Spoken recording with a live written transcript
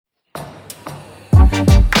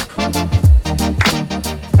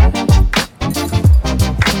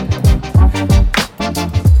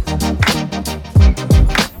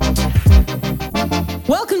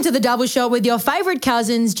Double Shot with your favourite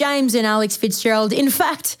cousins, James and Alex Fitzgerald. In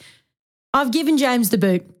fact, I've given James the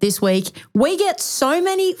boot this week. We get so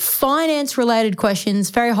many finance-related questions,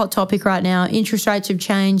 very hot topic right now. Interest rates have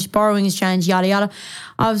changed, borrowing has changed, yada, yada.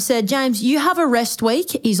 I've said, James, you have a rest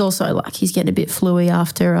week. He's also he's getting a bit fluey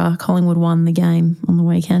after Collingwood won the game on the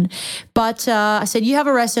weekend. But I said, you have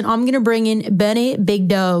a rest and I'm going to bring in Bernie Big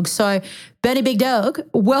Dawwgggg. So, Bernie Big Dawwgggg,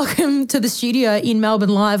 welcome to the studio in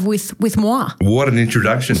Melbourne Live with moi. What an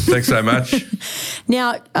introduction. Thanks so much.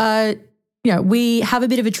 Now, we have a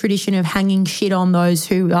bit of a tradition of hanging shit on those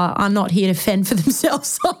who are not here to fend for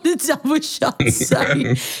themselves on the Double Shot.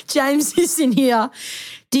 So James is in here.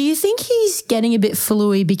 Do you think he's getting a bit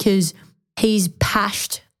fluey because he's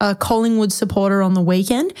pashed a Collingwood supporter on the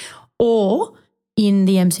weekend or in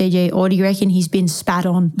the MCG, or do you reckon he's been spat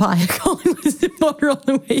on by a Collingwood supporter on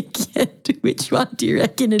the weekend? Which one do you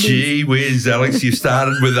reckon it is? Gee whiz, Alex, you've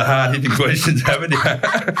started with the hard-hitting questions, haven't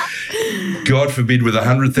you? God forbid, with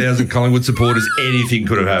 100,000 Collingwood supporters, anything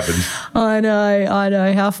could have happened. I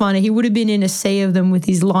know. How funny. He would have been in a sea of them with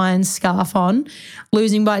his Lions scarf on,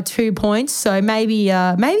 losing by 2 points. So maybe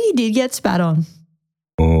he did get spat on.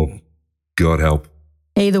 Oh, God help.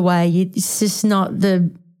 Either way, it's just not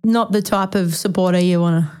the type of supporter you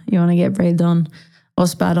want to get breathed on or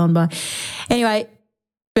spat on by. Anyway,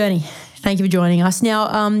 Bernie, thank you for joining us.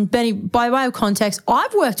 Now, Bernie, by way of context,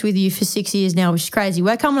 I've worked with you for 6 years now, which is crazy.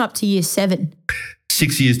 We're coming up to year 7.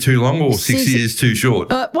 6 years too long or 6 years too short?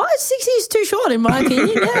 Well, 6 years too short, in my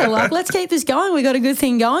opinion. Yeah, let's keep this going. We got a good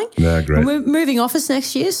thing going. No, great. We're moving office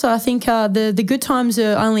next year, so I think the good times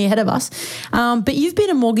are only ahead of us. But you've been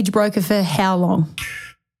a mortgage broker for how long?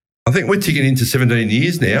 I think we're ticking into 17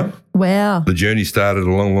 years now. Wow. The journey started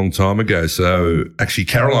a long, long time ago. So actually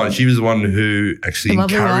Caroline, she was the one who actually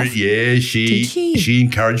encouraged. Yeah, she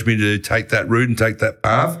encouraged me to take that route and take that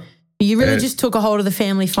path. You really just took a hold of the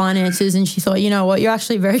family finances and she thought, you know what, you're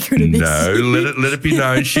actually very good at this. No, let it be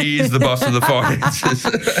known she is the boss of the finances.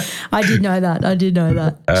 I did know that.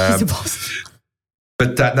 She's the boss.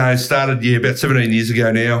 But no, started, about 17 years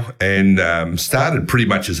ago now and started pretty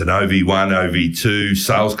much as an OV1, OV2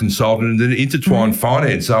 sales consultant and then intertwined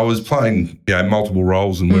finance. So I was playing, multiple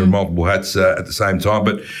roles and wearing multiple hats at the same time,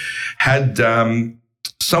 but had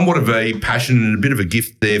somewhat of a passion and a bit of a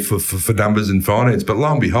gift there for numbers and finance. But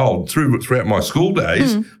lo and behold, throughout my school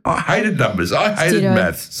days, I hated numbers. I hated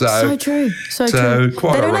maths. So true. So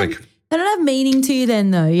quite ironic. They don't have meaning to you then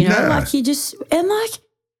though, like you just, and like,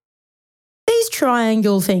 these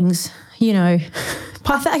triangle things,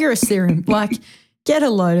 Pythagoras theorem, like get a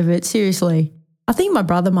load of it, seriously. I think my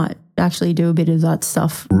brother might actually do a bit of that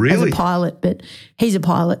stuff as a pilot, but he's a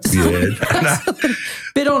pilot. So yeah.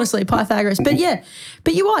 But honestly, Pythagoras. But yeah,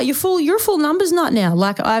 you're a full numbers nut now.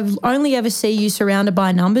 Like I've only ever see you surrounded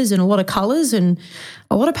by numbers and a lot of colours and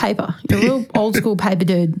a lot of paper. You're a real old school paper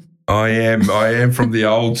dude. I am from the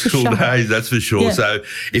old school days, that's for sure. Yeah. So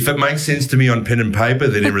if it makes sense to me on pen and paper,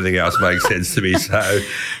 then everything else makes sense to me. So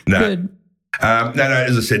no. Good. No,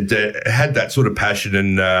 as I said, had that sort of passion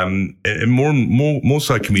and more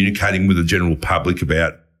so communicating with the general public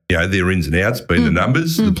about, their ins and outs, being the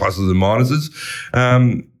numbers, the pluses and minuses,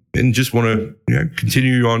 and just want to,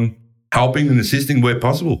 continue on helping and assisting where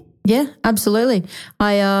possible. Yeah, absolutely.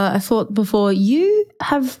 I thought before, you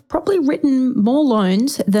have probably written more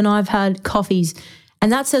loans than I've had coffees,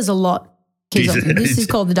 and that says a lot. This is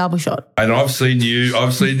called the Double Shot. And I've seen you hit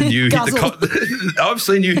I've seen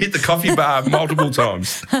you hit the coffee bar multiple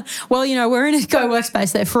times. Well, we're in a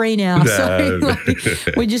co-workspace. They're free now. So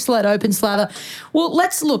we just let open slather. Well,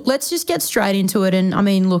 let's just get straight into it. And I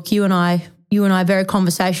mean, look, you and I are very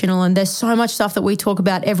conversational and there's so much stuff that we talk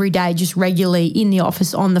about every day, just regularly in the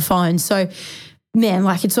office, on the phone. So, man,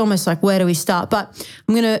 it's almost like, where do we start? But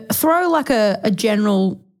I'm going to throw a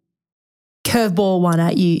general curveball one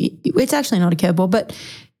at you. It's actually not a curveball, but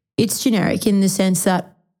it's generic in the sense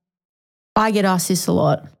that I get asked this a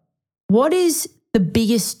lot. What is the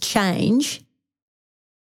biggest change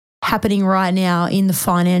happening right now in the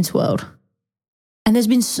finance world? And there's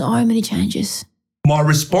been so many changes. My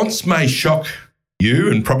response may shock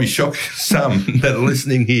you and probably shock some that are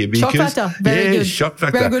listening here. Because, shock factor, very good. Shock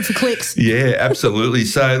factor. Very good for clicks. Yeah, absolutely.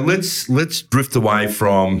 So let's drift away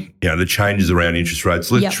from the changes around interest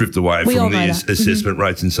rates. Let's drift away from the assessment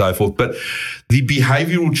rates and so forth. But the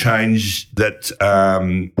behavioural change that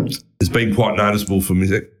has been quite noticeable for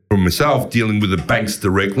myself dealing with the banks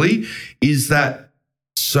directly is that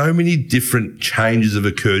so many different changes have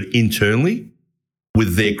occurred internally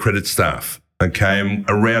with their credit staff. okay,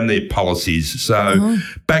 around their policies. So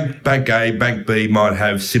Bank A, Bank B might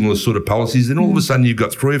have similar sort of policies. Then all of a sudden you've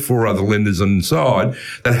got 3 or 4 other lenders on the side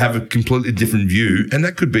that have a completely different view. And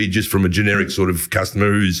that could be just from a generic sort of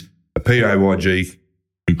customer who's a PAYG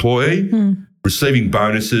employee, receiving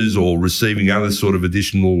bonuses or receiving other sort of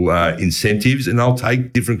additional incentives, and they'll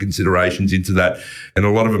take different considerations into that. And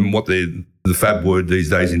a lot of them, the fab word these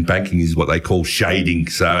days in banking is what they call shading.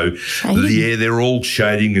 So, yeah, they're all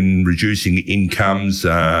shading and reducing incomes,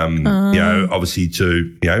 obviously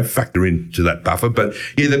to, factor into that buffer. But,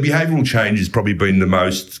 yeah, the behavioural change has probably been the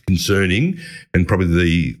most concerning and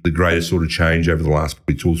probably the greatest sort of change over the last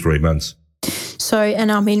probably 2 or 3 months. So,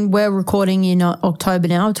 and I mean, we're recording in October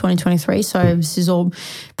now of 2023, so this is all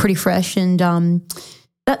pretty fresh. And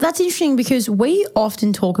that's interesting because we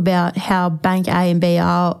often talk about how Bank A and B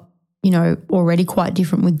are, already quite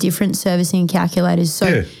different with different servicing calculators.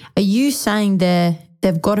 So are you saying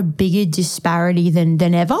they've got a bigger disparity than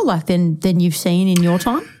ever, like than you've seen in your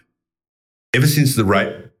time? Ever since the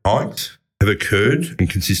rate hikes have occurred and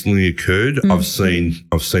consistently occurred, I've seen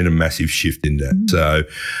a massive shift in that. So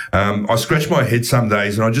I scratch my head some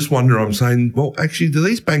days and I just wonder, I'm saying, well, actually, do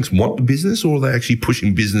these banks want the business or are they actually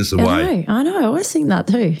pushing business away? I know. I always think that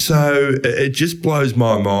too. So it just blows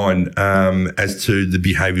my mind as to the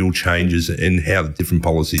behavioural changes and how the different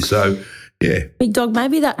policies. So, yeah. Big Dog,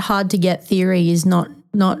 maybe that hard to get theory is not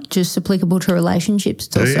just applicable to relationships,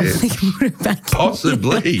 it's also applicable to banking.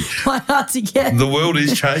 Possibly. Quite hard to get. The world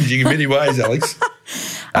is changing in many ways, Alex.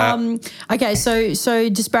 Okay, so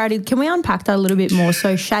disparity, can we unpack that a little bit more?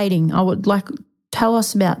 So shading, I would like, tell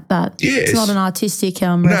us about that. Yes. It's not an artistic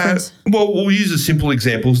reference. No, well, we'll use a simple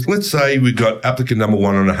example. Let's say we've got applicant number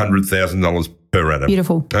 1 on $100,000 per annum.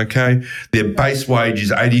 Beautiful. Okay. Their base wage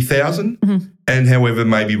is $80,000 and however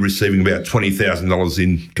may be receiving about $20,000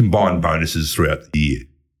 in combined bonuses throughout the year.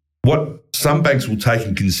 What some banks will take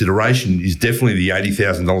in consideration is definitely the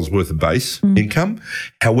 $80,000 worth of base income.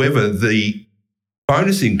 However, the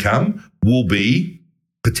bonus income will be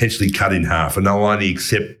potentially cut in half and they'll only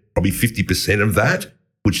accept probably 50% of that,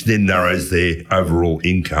 which then narrows their overall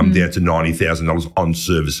income down to $90,000 on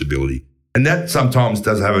serviceability. And that sometimes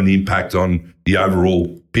does have an impact on the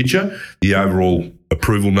overall picture, the overall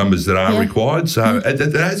approval numbers that are required. So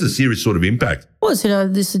that has a serious sort of impact. Well, so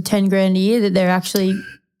this is $10,000 a year that they're actually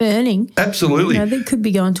earning. Absolutely. They could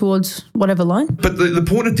be going towards whatever loan. But the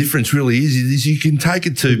point of difference really is you can take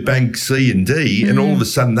it to Bank C and D and all of a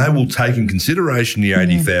sudden they will take in consideration the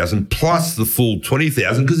 $80,000 plus the full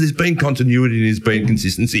 $20,000 because there's been continuity and there's been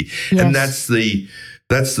consistency. Yes. And that's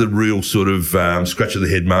the real sort of scratch of the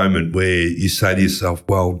head moment where you say to yourself,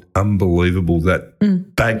 well, unbelievable that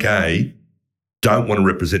Bank A don't want to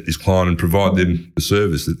represent this client and provide them the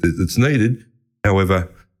service that's needed. However,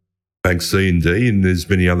 Bank C and D, and there's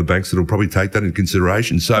many other banks that will probably take that into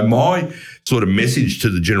consideration. So my sort of message to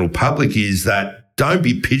the general public is that don't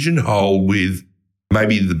be pigeonholed with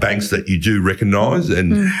maybe the banks that you do recognise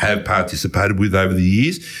and have participated with over the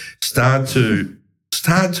years. Start to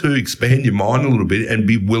expand your mind a little bit and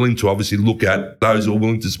be willing to obviously look at those who are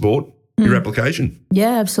willing to support your application.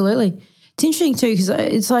 Yeah, absolutely. It's interesting too because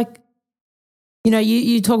it's like,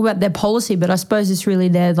 you talk about their policy, but I suppose it's really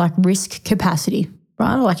their like risk capacity,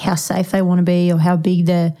 right? Or like how safe they want to be or how big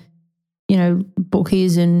their, book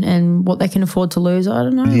is and what they can afford to lose. I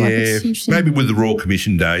don't know. Yeah, maybe with the Royal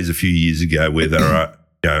Commission days a few years ago where they were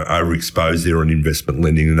overexposed there on investment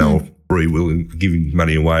lending and they were free willing giving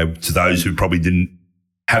money away to those who probably didn't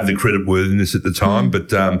have the credit worthiness at the time. But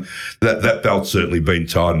that belt's certainly been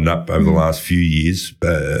tightened up over the last few years.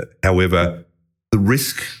 However, the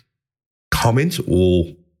risk comment or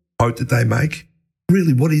quote that they make,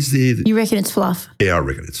 really, what is there? You reckon it's fluff? Yeah, I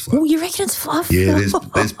reckon it's fluff. Oh, you reckon it's fluff? Yeah,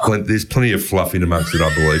 there's plenty of fluff in amongst it,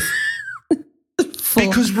 I believe.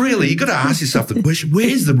 Because really, you've got to ask yourself the question,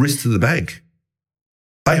 where's the risk to the bank?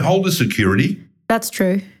 They hold the security. That's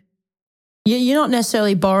true. You're not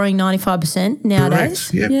necessarily borrowing 95% nowadays.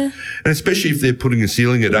 Correct, yeah. And especially if they're putting a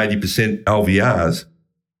ceiling at 80% LVRs,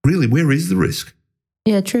 really, where is the risk?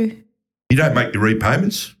 Yeah, true. You don't make the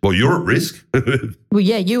repayments. Well, you're at risk. Well,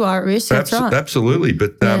 yeah, you are at risk. That's right. Absolutely.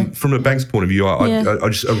 But from a bank's point of view, I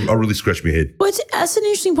really scratch my head. Well, that's an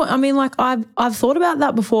interesting point. I mean, like I've thought about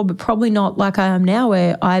that before, but probably not like I am now,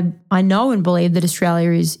 where I know and believe that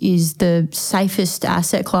Australia is the safest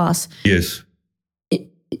asset class. Yes.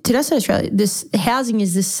 Did I say Australia? This housing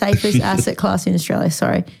is the safest asset class in Australia.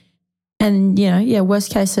 Sorry. And worst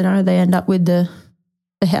case scenario, they end up with the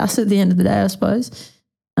house at the end of the day, I suppose.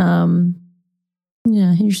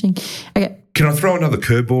 Interesting. Okay. Can I throw another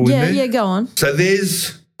curveball in there? Yeah, go on. So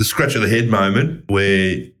there's the scratch of the head moment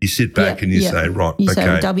where you sit back and you say, right, you okay.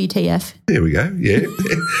 say WTF. There we go, yeah.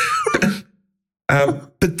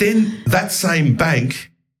 But then that same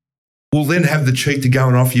bank will then have the cheek to go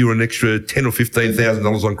and offer you an extra $10,000 or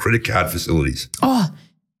 $15,000 on credit card facilities. Oh,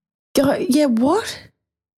 yeah, what?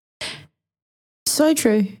 So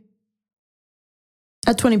true.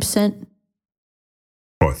 At 20%.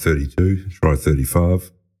 Try 32, try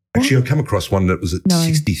 35. Actually, I come across one that was at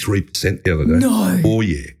 63% the other day. No. Oh,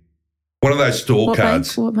 yeah. One of those store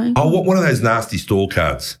cards. What bank? Oh, one of those nasty store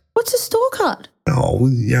cards. What's a store card? Oh,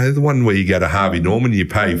 the one where you go to Harvey Norman, you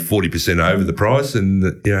pay 40% over the price, and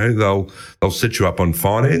they'll set you up on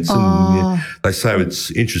finance, and they say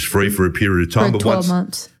it's interest free for a period of time. For 12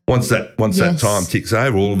 months. Once that time ticks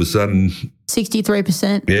over, all of a sudden,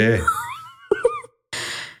 63%. Yeah.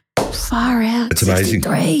 Far out. It's amazing.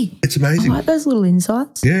 63. It's amazing. I like those little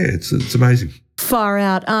insights. Yeah, it's amazing. Far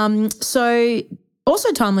out. So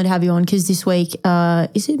also timely to have you on because this week,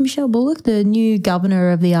 is it Michelle Bullock, the new governor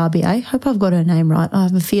of the RBA? Hope I've got her name right. I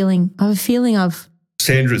have a feeling I've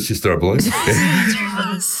Sandра's sister, I believe.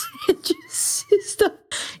 Sandra's sister.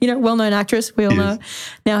 Well-known actress, we all know.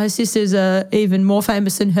 Now her sister's even more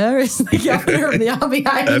famous than her as the governor of the RBA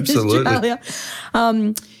Absolutely. in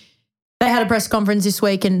Australia. They had a press conference this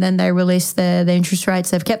week and then they released their interest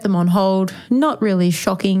rates. They've kept them on hold. Not really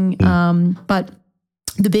shocking, but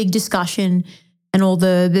the big discussion and all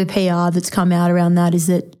the PR that's come out around that is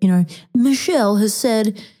that, Michelle has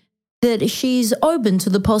said that she's open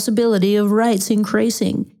to the possibility of rates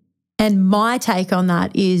increasing. And my take on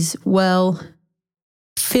that is, well,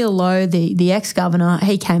 Phil Lowe, the ex-governor,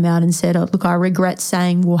 he came out and said, look, I regret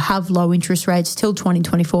saying we'll have low interest rates till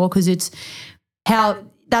 2024 because it's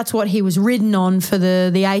that's what he was ridden on for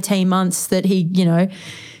the 18 months that he,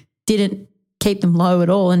 didn't keep them low at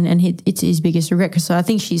all, and it's his biggest regret. So I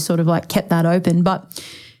think she's sort of like kept that open.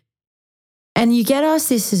 And you get asked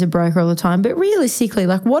this as a broker all the time, but realistically,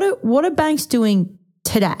 like what are banks doing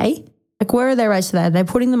today? Like where are their rates today? Are they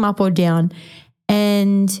putting them up or down?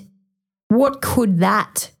 And what could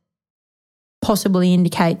that possibly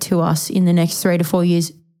indicate to us in the next 3 to 4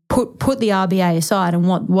 years? Put the RBA aside and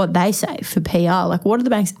what they say for PR. Like what are the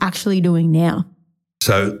banks actually doing now?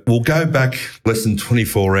 So we'll go back less than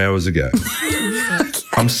 24 hours ago. Okay.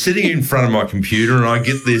 I'm sitting in front of my computer and I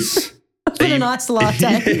get this. What a nice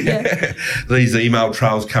latte. Yeah. These email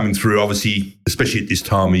trails coming through, obviously, especially at this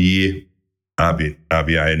time of year,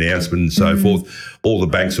 RBA announcement and so forth. All the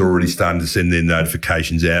banks are already starting to send their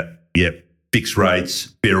notifications out. Yep, fixed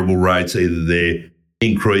rates, variable rates, either they're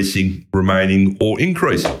increasing, remaining, or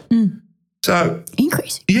increasing. So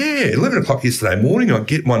increasing. Yeah, 11 o'clock yesterday morning, I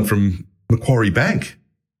get one from Macquarie Bank.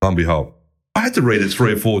 Lo and behold, I had to read it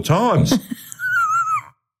 3 or 4 times.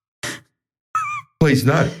 Please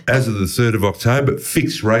note, as of the 3rd of October,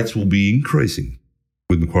 fixed rates will be increasing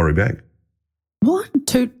with Macquarie Bank. What?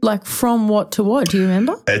 From what to what? Do you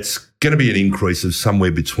remember? It's going to be an increase of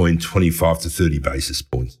somewhere between 25 to 30 basis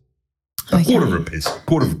points. A quarter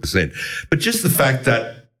of a percent. But just the fact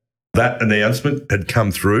that announcement had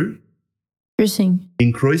come through.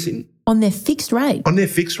 Increasing. On their fixed rate.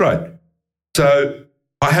 So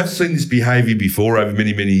I have seen this behaviour before over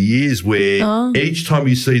many, many years where each time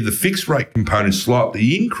you see the fixed rate component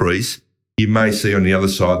slightly increase, you may see on the other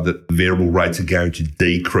side that the variable rates are going to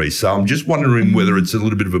decrease. So I'm just wondering whether it's a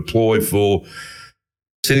little bit of a ploy for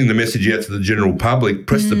sending the message out to the general public,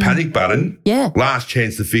 press the panic button, last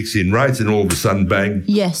chance to fix in rates, and all of a sudden, bang,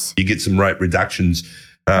 you get some rate reductions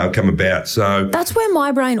come about. So that's where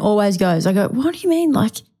my brain always goes. I go, what do you mean?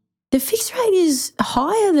 Like the fixed rate is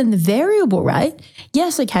higher than the variable rate.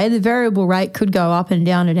 Yes, okay, the variable rate could go up and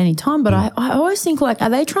down at any time, but I always think like, are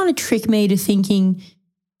they trying to trick me to thinking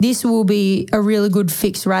this will be a really good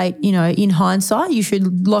fixed rate, in hindsight, you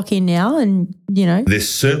should lock in now and, There's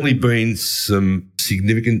certainly been some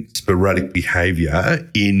significant sporadic behaviour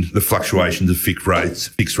in the fluctuations of fixed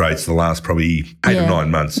rates the last probably 8 or 9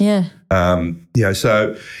 months. Yeah.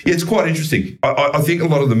 It's quite interesting. I think a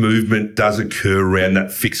lot of the movement does occur around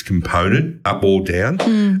that fixed component, up or down.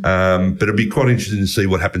 But it'll be quite interesting to see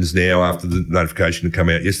what happens now after the notification to come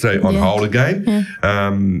out yesterday on hold again,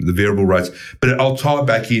 the variable rates. But I'll tie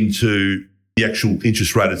back into the actual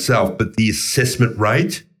interest rate itself, but the assessment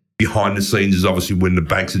rate behind the scenes is obviously when the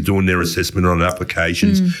banks are doing their assessment on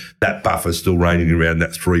applications, that buffer still ranging around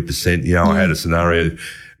that 3%. I had a scenario a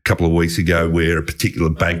couple of weeks ago where a particular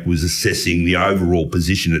bank was assessing the overall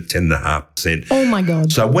position at 10.5%. Oh, my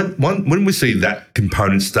God. So when we see that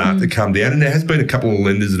component start to come down, and there has been a couple of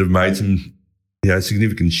lenders that have made some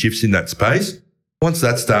significant shifts in that space, once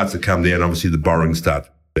that starts to come down, obviously the borrowing starts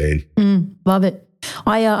to ban. Love it.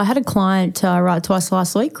 I had a client write to us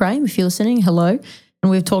last week, Graham, if you're listening, hello. And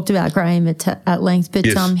we've talked about Graham at length, but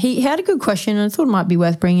Yes. he had a good question and I thought it might be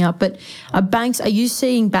worth bringing up. But are you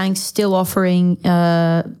seeing banks still offering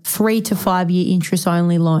 3 to 5 year interest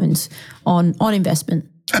only loans on investment?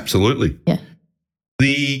 Absolutely. Yeah.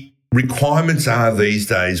 The requirements are these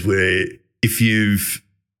days where if you've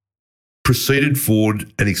proceeded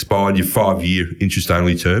forward and expired your 5-year interest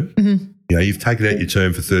only term, you've taken out your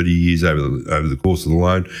term for 30 years over the course of the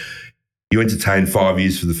loan, you entertain 5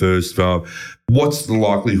 years for the first 5. What's the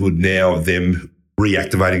likelihood now of them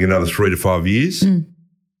reactivating another 3 to 5 years?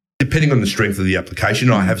 Depending on the strength of the application,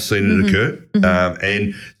 I have seen it occur,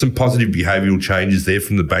 and some positive behavioural changes there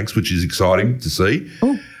from the banks, which is exciting to see.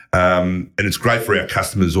 And it's great for our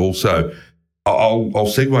customers also. I'll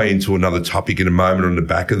segue into another topic in a moment on the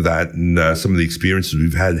back of that and some of the experiences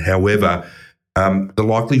we've had. However, the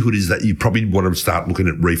likelihood is that you probably want to start looking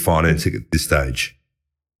at refinancing at this stage.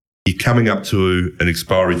 You're coming up to an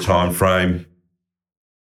expiry time frame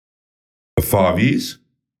of 5 years.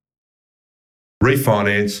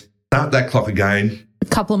 Refinance, start that clock again. A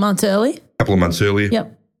couple of months earlier.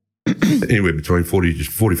 Yep. Anywhere between 40 to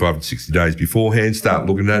 45 to 60 days beforehand, start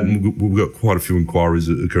looking at it. And we've got quite a few inquiries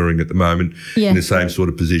occurring at the moment in the same sort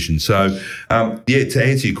of position. So, to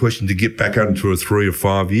answer your question, to get back into a 3 or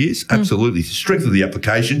 5 years, absolutely. Strength of the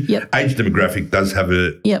application, age demographic does have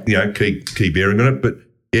a key bearing on it, but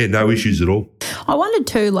no issues at all. I wondered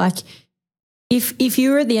too, like, if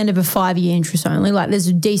you're at the end of a 5-year interest only, like there's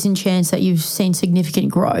a decent chance that you've seen significant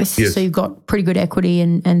growth. Yes. So you've got pretty good equity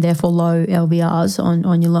and therefore low LVRs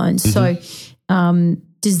on your loans. So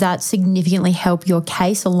does that significantly help your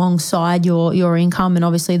case alongside your income and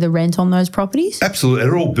obviously the rent on those properties? Absolutely.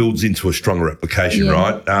 It all builds into a stronger application,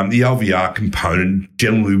 right? The LVR component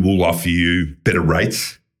generally will offer you better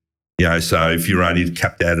rates. So if you're only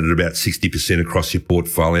capped out at about 60% across your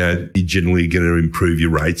portfolio, you're generally going to improve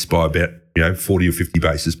your rates by about 40 or 50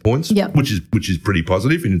 basis points, which is pretty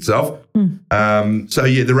positive in itself.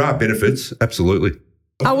 There are benefits, absolutely.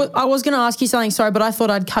 I was going to ask you something, sorry, but I thought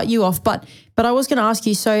I'd cut you off. But I was going to ask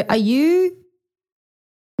you, so are you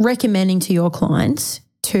recommending to your clients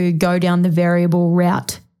to go down the variable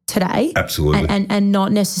route today? Absolutely. And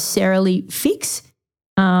not necessarily fix?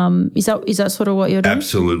 Is that sort of what you're doing?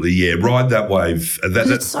 Absolutely, yeah. Ride that wave.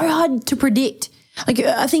 It's so hard to predict. Like,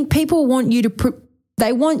 I think people want you to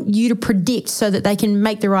they want you to predict so that they can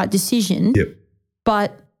make the right decision. Yep.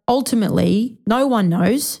 But ultimately, no one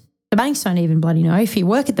knows. The banks don't even bloody know. If you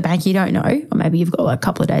work at the bank, you don't know. Or maybe you've got like a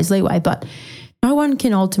couple of days leeway, but no one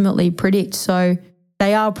can ultimately predict. So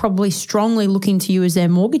they are probably strongly looking to you as their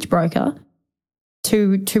mortgage broker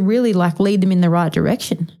to really like lead them in the right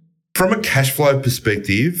direction. From a cash flow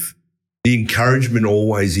perspective, the encouragement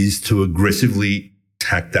always is to aggressively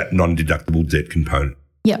attack that non-deductible debt component.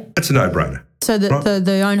 Yep. That's a no-brainer. So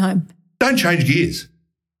the own home. Don't change gears.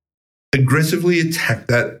 Aggressively attack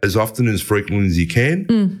that as often as frequently as you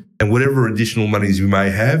can, and whatever additional monies you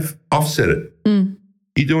may have, offset it.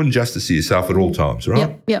 You're doing justice to yourself at all times,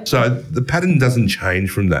 right? Yep. So the pattern doesn't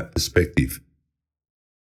change from that perspective.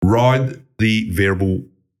 Ride the variable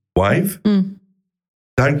wave.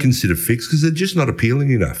 Don't consider fixed because they're just not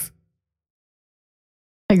appealing enough.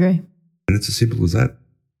 I agree. And it's as simple as that.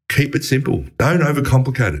 Keep it simple. Don't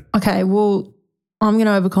overcomplicate it. Okay, well, I'm going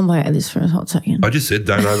to overcomplicate this for a hot second. I just said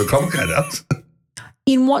don't overcomplicate it.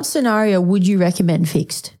 In what scenario would you recommend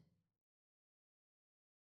fixed?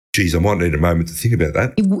 Geez, I might need a moment to think about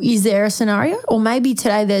that. Is there a scenario? Or maybe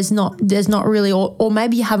today there's not really, or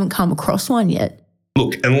maybe you haven't come across one yet.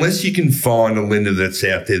 Look, unless you can find a lender that's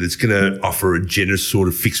out there that's going to offer a generous sort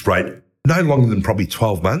of fixed rate, no longer than probably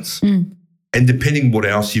 12 months, and depending what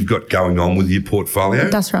else you've got going on with your portfolio,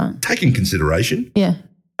 that's right. Take in consideration. Yeah.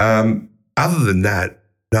 Other than that,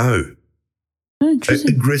 no.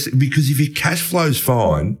 Aggressive, because if your cash flow's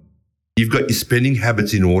fine, you've got your spending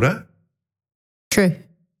habits in order. True.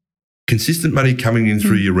 Consistent money coming in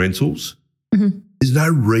through your rentals. There's no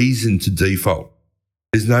reason to default.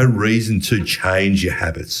 There's no reason to change your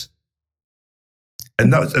habits.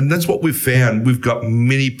 And that's what we've found. We've got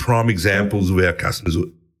many prime examples of our customers.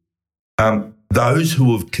 Those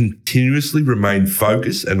who have continuously remained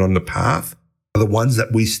focused and on the path are the ones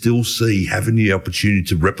that we still see having the opportunity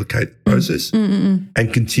to replicate the process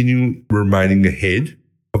and continue remaining ahead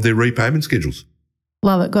of their repayment schedules.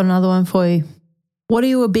 Love it. Got another one for you. What are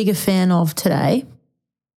you a bigger fan of today?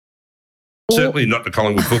 Certainly not the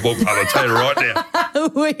Collingwood Football Club, I'll tell you right now.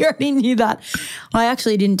 We already knew that. I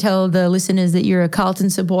actually didn't tell the listeners that you're a Carlton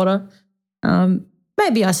supporter.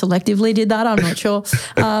 Maybe I selectively did that. I'm not sure.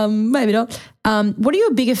 Maybe not. What are you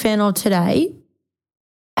a bigger fan of today?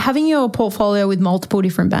 having your portfolio with multiple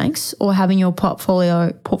different banks or having your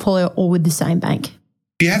portfolio all with the same bank?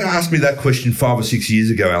 If you had asked me that question 5 or 6 years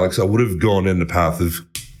ago, Alex, I would have gone in the path of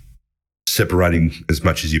separating as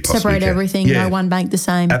much as you possibly Separate can. everything, no one bank the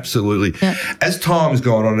same. Absolutely. Yeah. As time's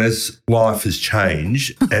gone on, as life has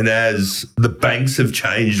changed and as the banks have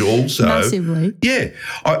changed also. Massively. Yeah.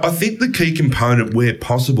 I think the key component where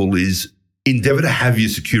possible is endeavour to have your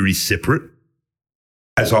securities separate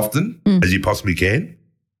as often as you possibly can.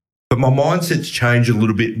 But my mindset's changed a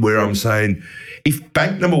little bit where I'm saying if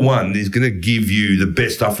bank number one is going to give you the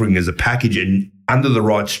best offering as a package and under the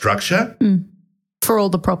right structure. For all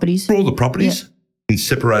the properties. In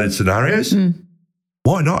separated scenarios,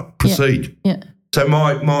 why not proceed? Yeah. So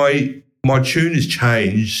my tune has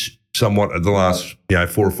changed somewhat at the last 4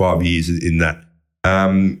 or 5 years in that.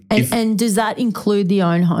 And does that include the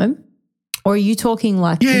own home? Or are you talking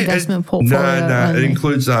like investment portfolio? No, it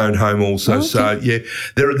includes the own home also. Okay. So,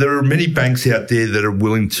 there are many banks out there that are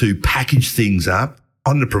willing to package things up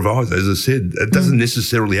on the proviso. As I said, it doesn't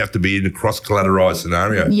necessarily have to be in a cross-collateralised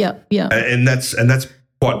scenario. Yeah. And that's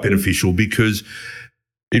quite beneficial because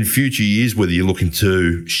in future years, whether you're looking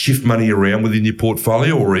to shift money around within your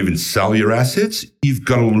portfolio or even sell your assets, you've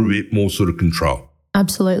got a little bit more sort of control.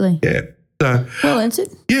 Absolutely. Yeah. So, well answered.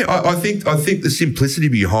 Yeah, I think the simplicity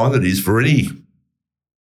behind it is for any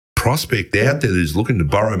prospect out there that's looking to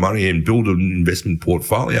borrow money and build an investment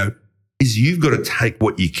portfolio is you've got to take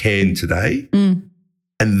what you can today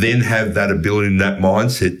and then have that ability and that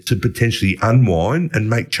mindset to potentially unwind and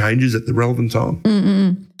make changes at the relevant time.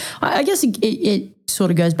 I guess it sort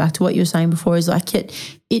of goes back to what you were saying before is like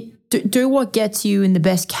do what gets you in the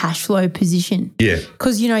best cash flow position. Yeah.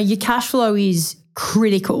 Because, your cash flow is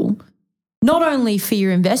critical. Not only for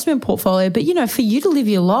your investment portfolio, but, for you to live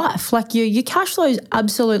your life. Like your cash flow is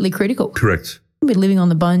absolutely critical. Correct. You'll be living on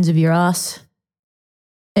the bones of your ass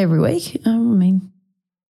every week. I mean,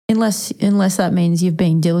 unless that means you've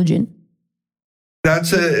been diligent. No,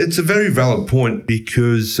 it's a very valid point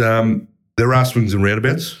because there are swings and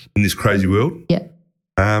roundabouts in this crazy world. Yeah.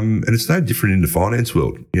 And it's no different in the finance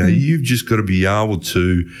world. You've just got to be able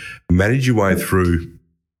to manage your way through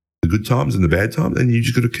the good times and the bad times, and you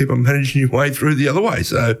just got to keep on managing your way through the other way.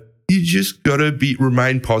 So you just got to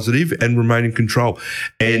remain positive and remain in control.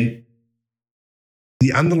 And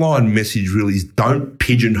the underlying message really is don't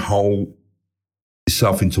pigeonhole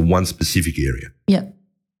yourself into one specific area. Yeah.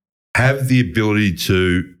 Have the ability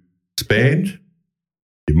to expand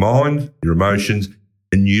your mind, your emotions,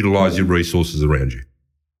 and utilise your resources around you.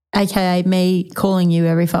 AKA me calling you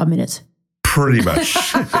every 5 minutes. Pretty much.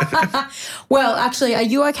 Well, actually, are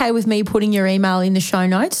you okay with me putting your email in the show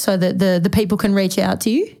notes so that the people can reach out to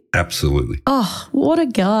you? Absolutely. Oh, what a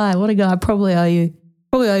guy. I probably owe you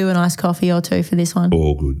a nice coffee or two for this one.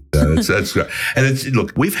 All good. No, that's great. And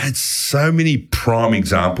look, we've had so many prime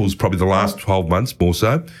examples, probably the last 12 months more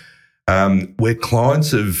so, where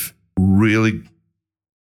clients have really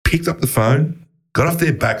picked up the phone, got off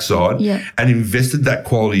their backside and invested that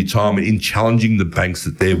quality time in challenging the banks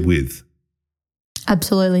that they're with.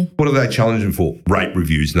 Absolutely. What are they challenging for? Rate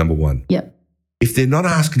reviews, number one. Yep. If they're not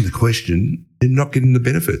asking the question, they're not getting the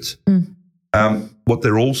benefits. What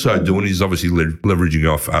they're also doing is obviously leveraging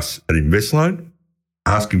off us at Investloan,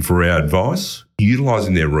 asking for our advice,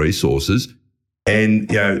 utilising their resources.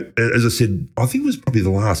 And, as I said, I think it was probably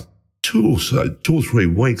the last 2 or 3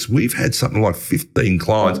 weeks, we've had something like 15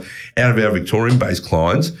 clients out of our Victorian-based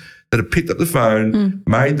clients that have picked up the phone,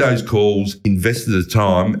 made those calls, invested the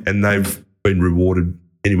time, and they've been rewarded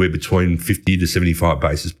anywhere between 50 to 75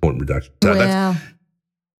 basis point reduction. So that's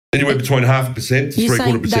anywhere between 0.5% to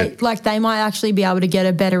 0.75%. They might actually be able to get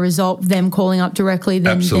a better result them calling up directly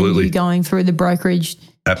than you going through the brokerage.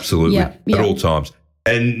 Absolutely. At all times.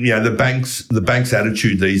 And the bank's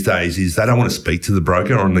attitude these days is they don't want to speak to the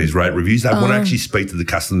broker on these rate reviews. They want to actually speak to the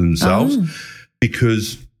customer themselves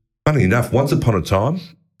because, funny enough, once upon a time,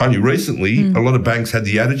 only recently, a lot of banks had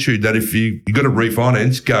the attitude that if you got to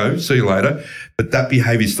refinance, go, see you later. But that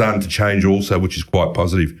behaviour is starting to change also, which is quite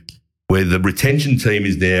positive, where the retention team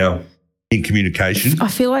is now in communication. I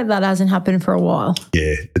feel like that hasn't happened for a while.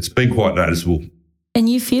 Yeah, it's been quite noticeable. And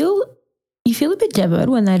you feel a bit dead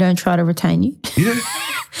when they don't try to retain you. Yeah.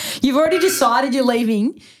 You've already decided you're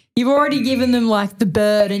leaving. You've already given them like the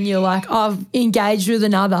bird and you're like, I've engaged with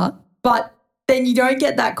another. But then you don't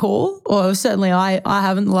get that call, or certainly I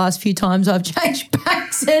haven't the last few times I've changed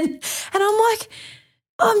banks, and I'm like,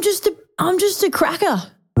 I'm just a cracker.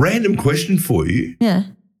 Random question for you. Yeah.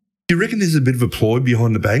 Do you reckon there's a bit of a ploy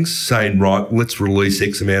behind the banks saying, right, let's release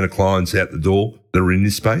X amount of clients out the door that are in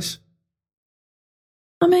this space?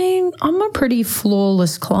 I mean, I'm a pretty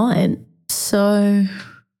flawless client, so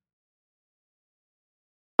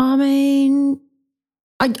I mean,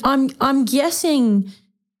 I'm guessing.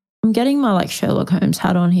 I'm getting my like Sherlock Holmes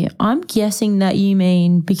hat on here. I'm guessing that you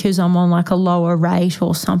mean because I'm on like a lower rate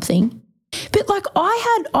or something. But like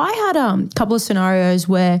I had a couple of scenarios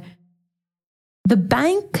where the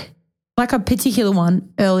bank, like a particular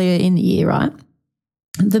one earlier in the year, right?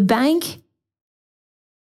 The bank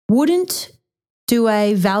wouldn't do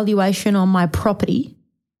a valuation on my property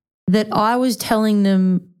that I was telling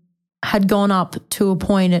them had gone up to a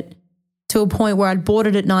point where I'd bought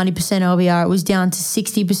it at 90% LVR. It was down to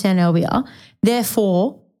 60% LVR.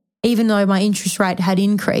 Therefore, even though my interest rate had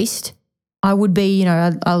increased, I would be,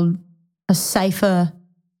 a safer.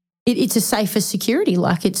 It's a safer security.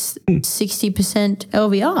 Like it's 60%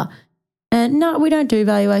 LVR. And no, we don't do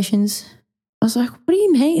valuations. I was like, what do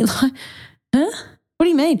you mean? Like, huh? What do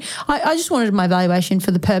you mean? I just wanted my valuation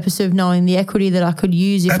for the purpose of knowing the equity that I could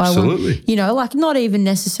use if Absolutely. I want, like not even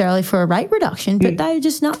necessarily for a rate reduction, but they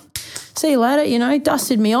just not. See you later,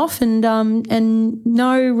 dusted me off and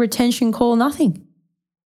no retention call, nothing.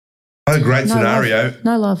 I had a great scenario.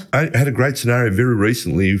 No love. I had a great scenario very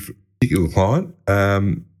recently for a particular client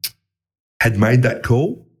had made that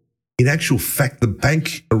call. In actual fact, the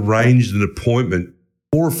bank arranged an appointment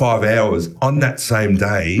 4 or 5 hours on that same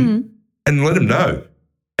day and let them know.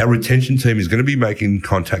 Our retention team is going to be making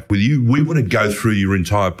contact with you. We want to go through your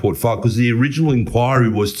entire portfolio because the original inquiry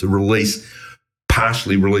was to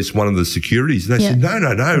partially release one of the securities. And they said,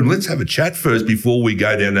 no, let's have a chat first before we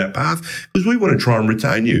go down that path because we want to try and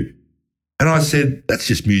retain you. And I said, that's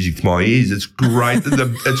just music to my ears. It's great that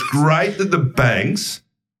the banks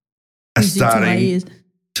are starting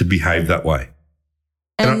to behave that way.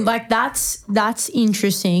 And like that's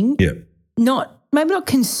interesting. Yeah. Maybe not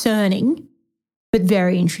concerning, but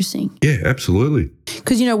very interesting. Yeah, absolutely.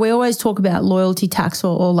 Because, we always talk about loyalty tax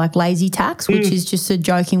or like lazy tax, which is just a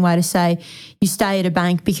joking way to say you stay at a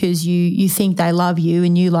bank because you think they love you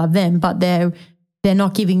and you love them, but they're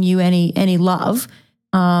not giving you any love.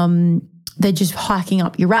 They're just hiking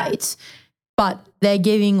up your rates. But they're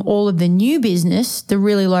giving all of the new business the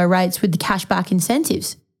really low rates with the cashback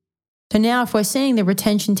incentives. So now if we're seeing the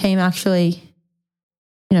retention team actually,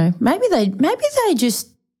 maybe they just,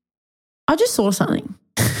 I just saw something.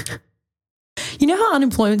 You know how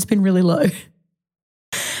unemployment's been really low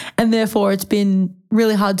and therefore it's been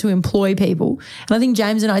really hard to employ people. And I think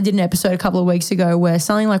James and I did an episode a couple of weeks ago where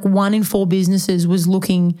something like 1 in 4 businesses was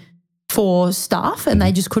looking for staff and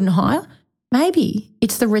they just couldn't hire. Maybe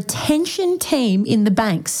it's the retention team in the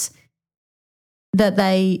banks that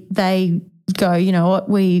they go, you know what,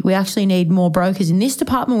 we actually need more brokers in this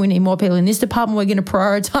department. We need more people in this department. We're going to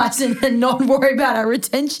prioritise and not worry about our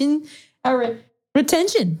retention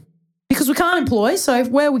because we can't employ. So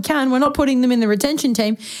where we can, we're not putting them in the retention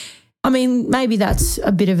team. I mean, maybe that's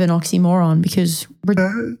a bit of an oxymoron because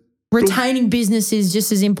retaining business is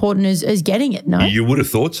just as important as getting it, no? You would have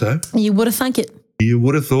thought so. You would have thought it. You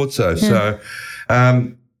would have thought so.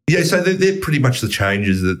 Yeah. So, they're pretty much the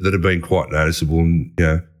changes that have been quite noticeable. And,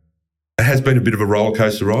 it has been a bit of a roller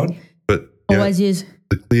coaster ride, but always is.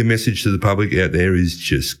 The clear message to the public out there is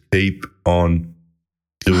just keep on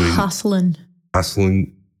doing hustling.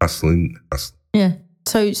 Yeah.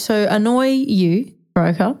 So annoy you,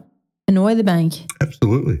 broker, annoy the bank.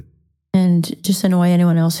 Absolutely. And just annoy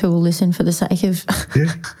anyone else who will listen for the sake of.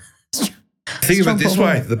 Yeah. Think of it this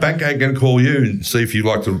way: the bank ain't going to call you and see if you'd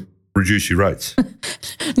like to reduce your rates.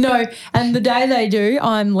 No, and the day they do,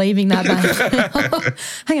 I'm leaving that bank.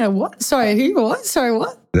 Hang on, what? Sorry, who? What? Sorry,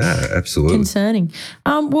 what? Yeah, absolutely. Concerning.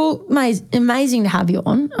 Well, amazing to have you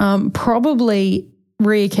on. Probably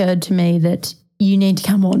reoccurred to me that you need to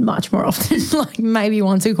come on much more often, like maybe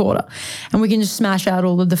once a quarter, and we can just smash out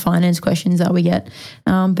all of the finance questions that we get.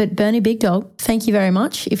 But Bernie Big Dawg, thank you very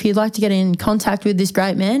much. If you'd like to get in contact with this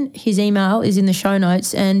great man, his email is in the show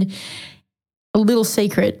notes. And a little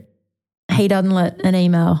secret, he doesn't let an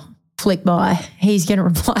email flick by. He's going to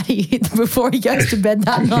reply to you before he goes to bed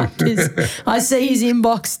that night because I see his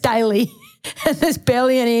inbox daily. And there's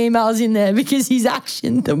barely any emails in there because he's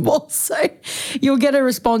actioned them all. So you'll get a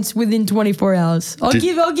response within 24 hours. I'll give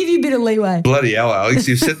you a bit of leeway. Bloody hell, Alex,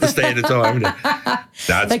 you've set the standard time, haven't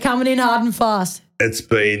you? They're coming in hard and fast. It's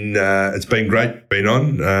been great being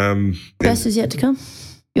on. Best is yet to come.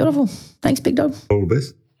 Beautiful. Thanks, Big Dawg. All the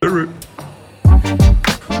best. Hooroo.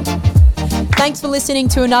 Thanks for listening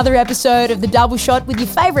to another episode of The Double Shot with your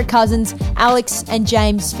favourite cousins, Alex and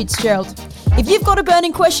James Fitzgerald. If you've got a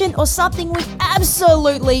burning question or something we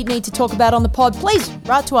absolutely need to talk about on the pod, please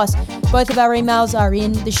write to us. Both of our emails are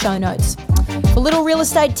in the show notes. For little real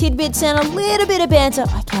estate tidbits and a little bit of banter,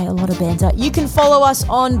 okay, a lot of banter, you can follow us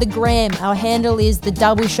on the gram. Our handle is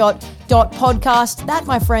thedoubleshot.podcast. That,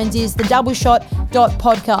 my friends, is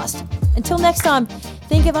thedoubleshot.podcast. Until next time,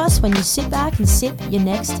 think of us when you sit back and sip your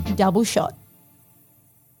next double shot.